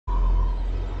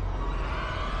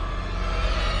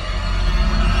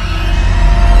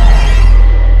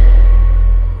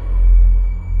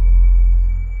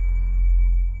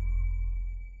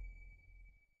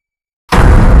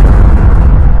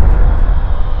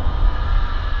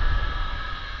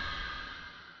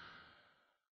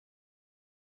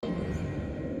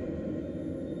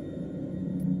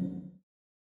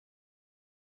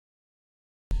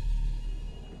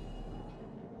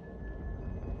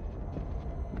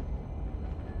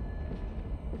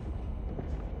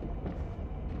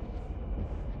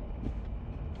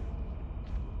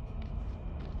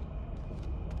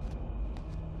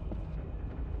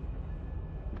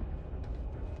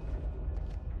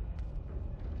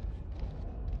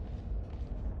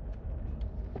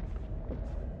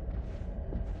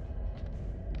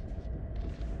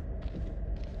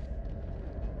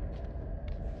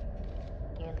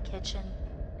kitchen,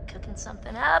 cooking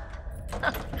something up.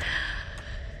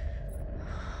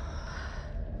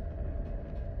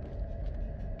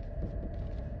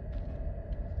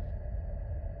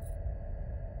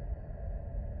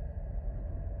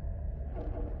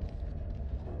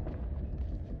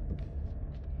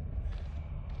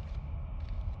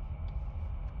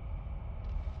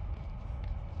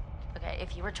 Okay,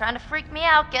 if you were trying to freak me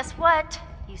out, guess what?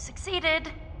 You succeeded.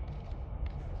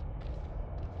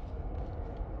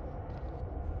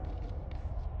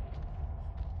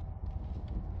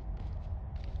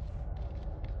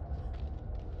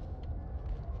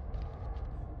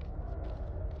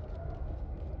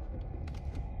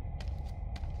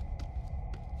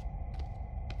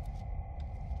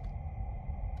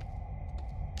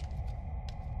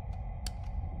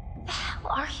 The hell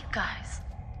are you guys?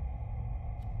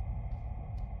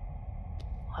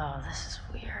 Wow, this is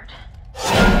weird.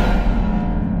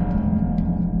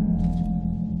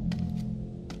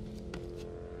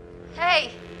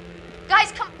 Hey!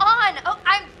 Guys, come on! Oh,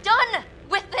 I'm done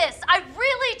with this! I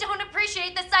really don't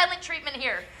appreciate the silent treatment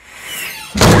here.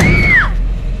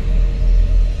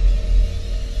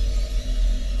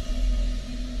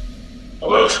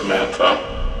 Hello, Samantha.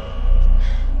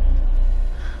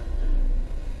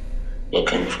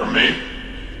 Looking for me?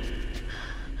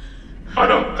 I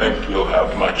don't think you'll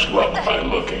have much luck by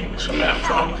looking,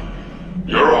 Samantha.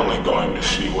 You're only going to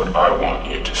see what I want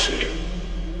you to see.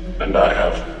 And I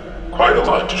have quite a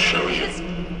lot to show you. What is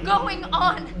going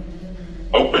on?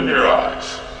 Open your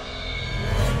eyes.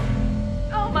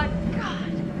 Oh my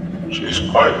god. She's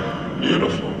quite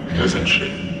beautiful, isn't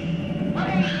she? What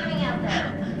are you doing out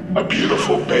there? A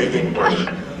beautiful bathing bird.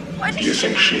 What Do you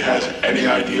think she has any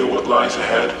idea what lies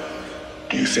ahead?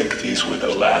 Do you think these were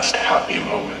the last happy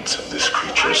moments of this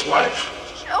creature's life?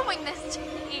 Showing this to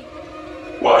me.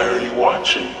 Why are you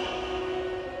watching?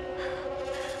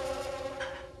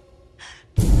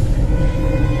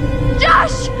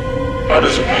 Josh! How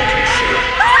does it make you feel?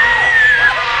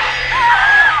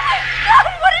 God,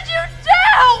 what did you do?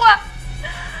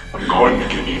 I'm going to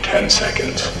give you 10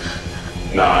 seconds.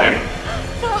 9,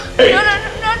 No, 8,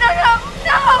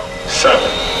 no. 7.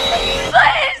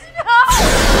 Please, no.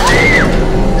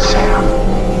 Sam.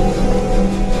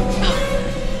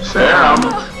 Sam.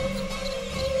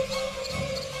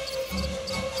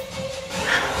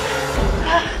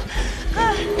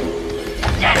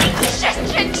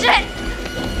 Shit.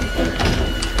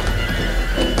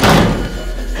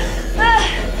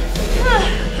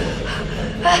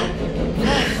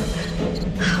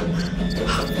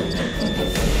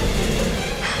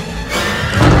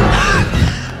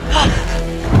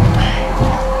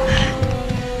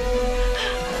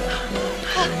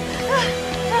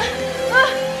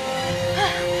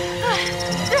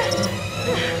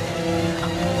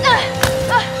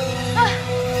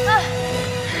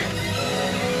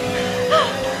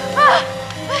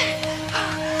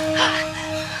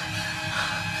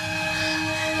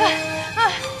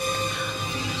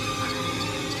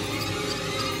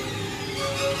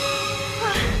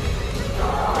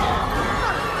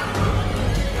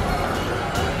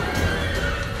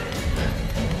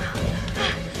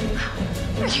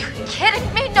 Are you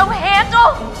kidding me? No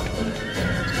handle?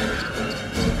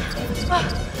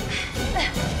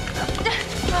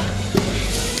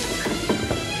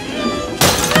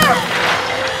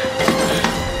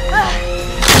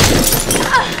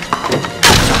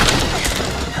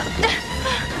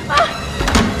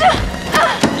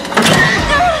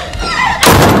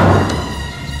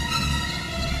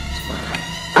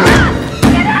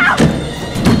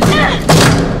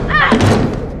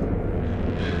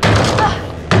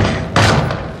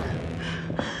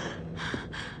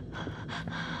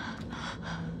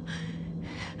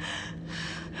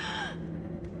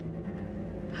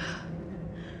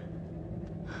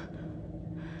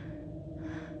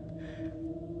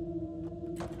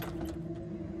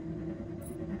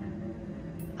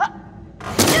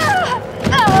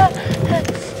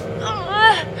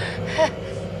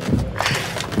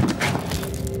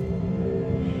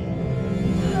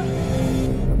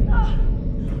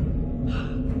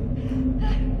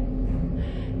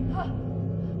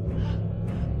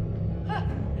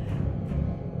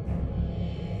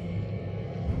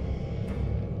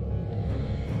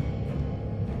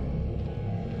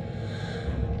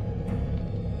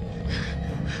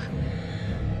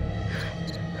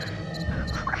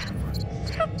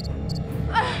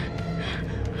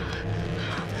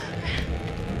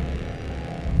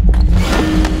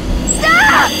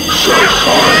 So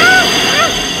sorry.